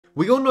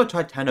We all know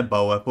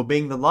Titanoboa for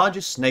being the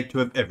largest snake to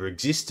have ever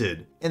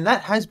existed, and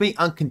that has been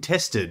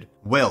uncontested,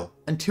 well,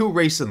 until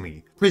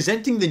recently,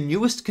 presenting the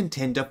newest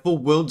contender for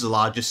world's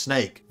largest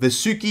snake,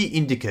 Vasuki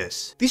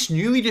indicus. This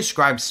newly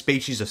described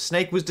species of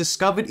snake was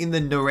discovered in the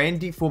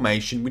Narandi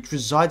Formation, which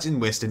resides in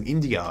western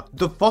India.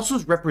 The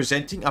fossils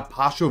representing a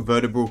partial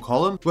vertebral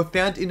column were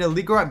found in a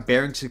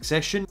ligurite-bearing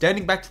succession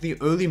dating back to the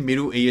early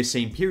Middle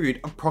Eocene period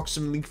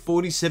approximately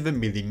 47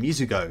 million years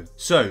ago.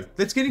 So,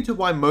 let's get into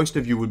why most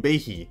of you would be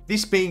here,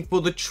 this being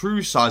for the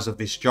true size of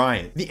this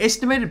giant. The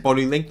estimated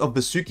body length of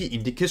Vasuki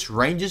indicus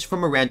ranges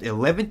from around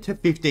 11 to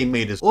 15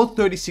 meters or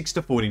 36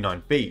 to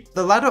 49 feet.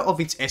 The latter of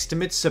its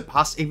estimates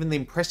surpass even the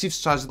impressive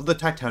size of the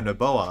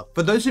Titanoboa.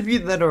 For those of you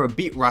that are a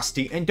bit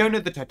rusty and don't know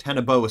the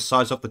Titanoboa's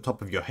size off the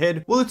top of your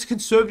head, well, its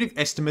conservative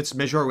estimates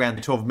measure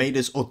around 12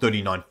 meters or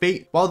 39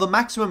 feet, while the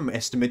maximum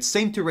estimates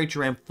seem to reach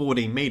around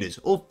 14 meters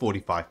or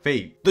 45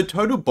 feet. The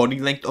total body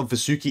length of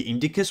Vasuki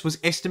indicus was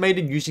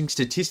estimated using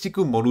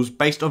statistical models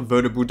based on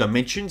vertebral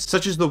dimensions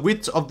such as the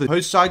widths of the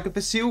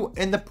post-zygophysial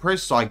and the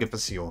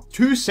pres-zygophysial.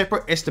 Two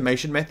separate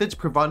estimation methods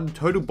provided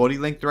total body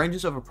length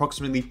ranges of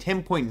approximately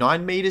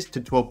 10.9 meters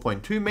to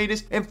 12.2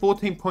 meters and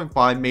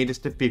 14.5 meters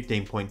to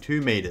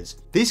 15.2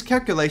 meters. These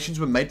calculations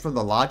were made from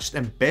the largest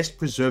and best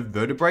preserved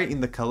vertebrae in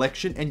the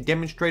collection and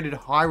demonstrated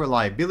high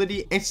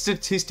reliability and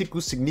statistical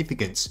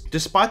significance.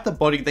 Despite the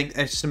body length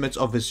estimates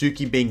of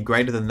Vasuki being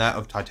greater than that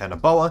of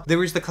Titanoboa,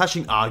 there is the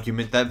clashing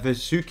argument that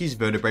Vasuki's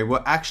vertebrae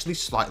were actually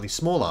slightly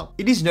smaller.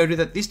 It is noted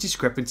that this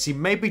discrepancy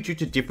may be due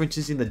to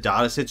differences in the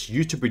datasets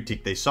used to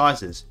predict their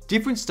sizes.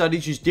 Different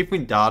studies use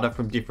different data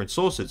from different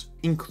sources,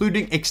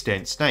 including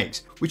extant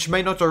snakes, which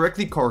may not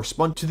directly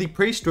correspond to the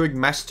prehistoric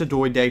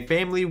Mastodontidae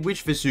family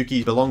which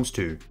Vasuki belongs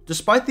to.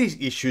 Despite these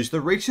issues,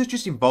 the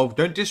researchers involved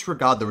don't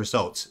disregard the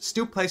results,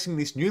 still placing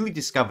this newly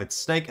discovered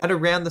snake at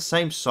around the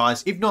same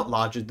size, if not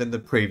larger than the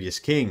previous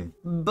king.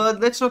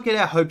 But let's not get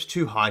our hopes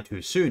too high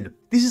too soon.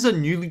 This is a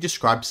newly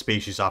described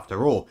species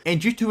after all,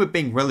 and due to it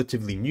being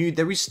relatively new,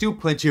 there is still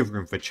plenty of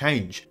room for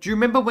change. Do you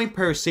remember when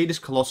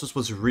Paracetus colossus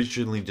was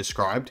originally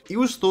described? It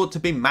was thought to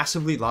be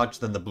massively larger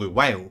than the blue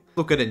whale.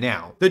 Look at it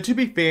now. Though to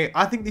be fair,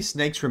 I think this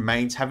snake's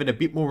remains have it a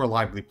bit more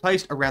reliably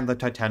placed around the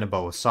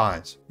Titanoboa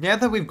size. Now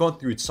that we've gone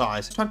through its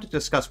size, it's time to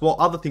discuss what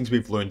other things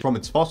we've learned from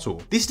its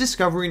fossil. This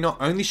discovery not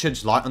only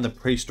sheds light on the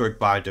prehistoric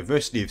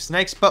biodiversity of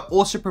snakes, but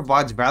also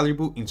provides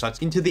valuable insights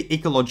into the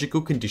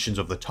ecological conditions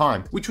of the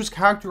time, which was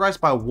characterized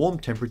by warm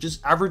temperatures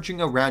averaging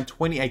around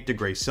 28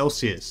 degrees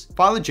Celsius.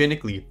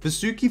 Phylogenetically,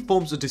 Vasuki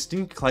forms a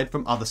distinct clade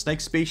from other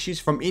snake species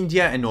from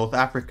India and North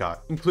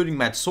Africa, including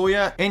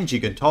madtsoiid and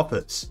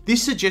Gigantophis.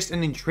 This suggests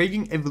an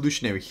intriguing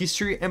evolutionary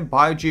history and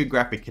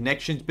biogeographic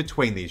connections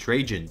between these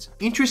regions.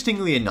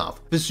 Interestingly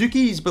enough,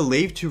 Vasuki is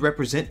believed to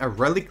represent a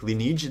relic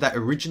lineage that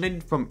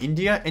originated from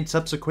India and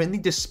subsequently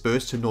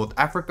dispersed to North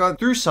Africa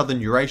through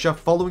southern Eurasia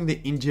following the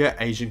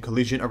India-Asian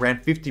collision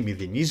around 50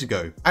 million years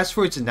ago. As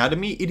for its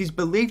anatomy, it is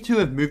believed to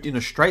have moved in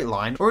a straight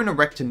line or in a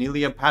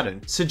rectilinear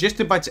pattern,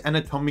 suggested by its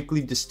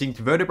anatomically distinct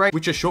vertebrae,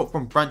 which are short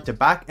from front to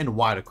back and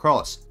wide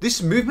across.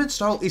 This movement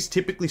style is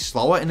typically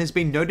slower and has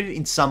been noted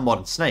in some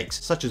modern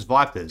snakes, such as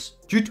vipers.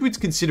 Due to its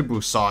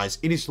considerable size,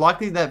 it is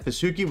likely that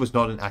Vasuki was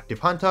not an active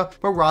hunter,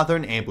 but rather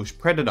an ambush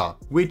predator,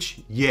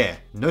 which, yeah,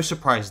 no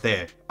surprise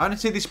there. I don't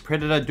see this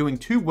predator doing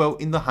too well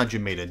in the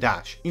 100-meter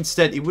dash.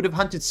 Instead, it would have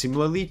hunted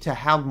similarly to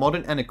how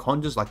modern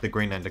anacondas like the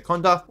green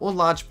anaconda or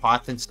large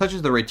pythons such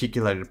as the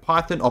reticulated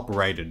python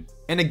operated.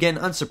 And again,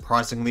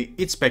 unsurprisingly,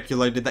 it's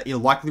speculated that it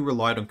likely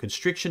relied on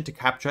constriction to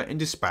capture and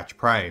dispatch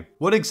prey.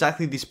 What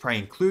exactly this prey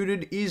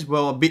included is,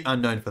 well, a bit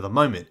unknown for the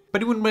moment,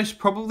 but it would most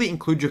probably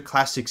include your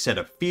classic set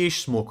of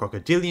fish, small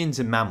crocodilians,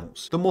 and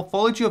mammals. The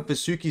morphology of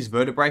Vasuki's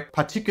vertebrae,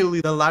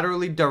 particularly the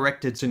laterally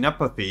directed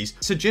synapophyes,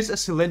 suggests a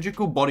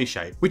cylindrical body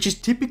shape, which is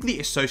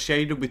typically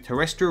associated with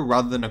terrestrial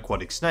rather than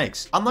aquatic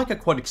snakes. Unlike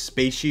aquatic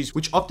species,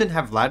 which often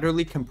have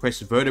laterally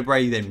compressed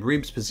vertebrae then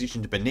ribs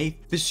positioned beneath,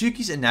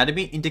 Vasuki's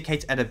anatomy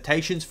indicates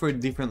adaptations for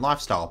a different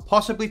lifestyle,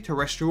 possibly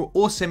terrestrial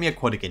or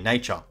semi-aquatic in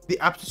nature. The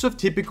absence of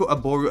typical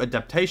arboreal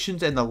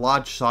adaptations and the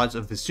large size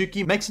of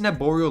Vasuki makes an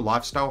arboreal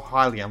lifestyle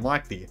highly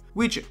unlikely,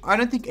 which I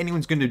don't think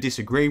anyone's going to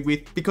disagree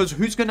with, because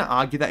who's going to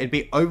argue that it'd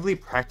be overly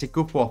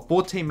practical for a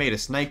 14-meter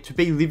snake to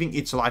be living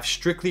its life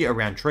strictly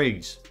around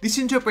trees. This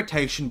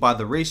interpretation by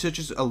the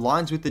researchers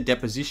aligns with the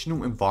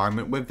depositional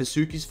environment where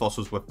Vasuki's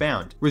fossils were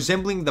found,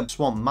 resembling the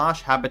swamp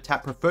marsh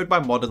habitat preferred by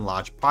modern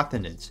large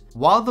pythonids.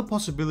 While the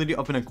possibility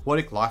of an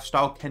aquatic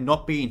lifestyle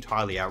cannot be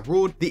entirely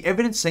outruled, the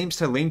evidence seems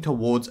to lean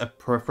towards a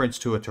preference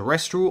to a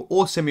terrestrial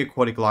or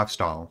semi-aquatic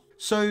lifestyle.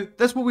 So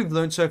that's what we've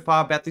learned so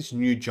far about this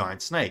new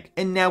giant snake,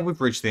 and now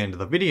we've reached the end of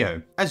the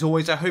video. As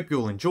always, I hope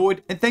you all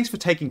enjoyed, and thanks for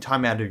taking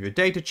time out of your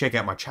day to check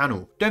out my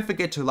channel. Don't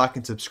forget to like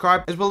and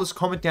subscribe, as well as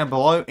comment down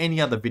below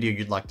any other video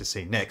you'd like to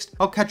see next.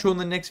 I'll catch you on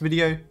the next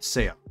video.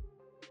 See ya.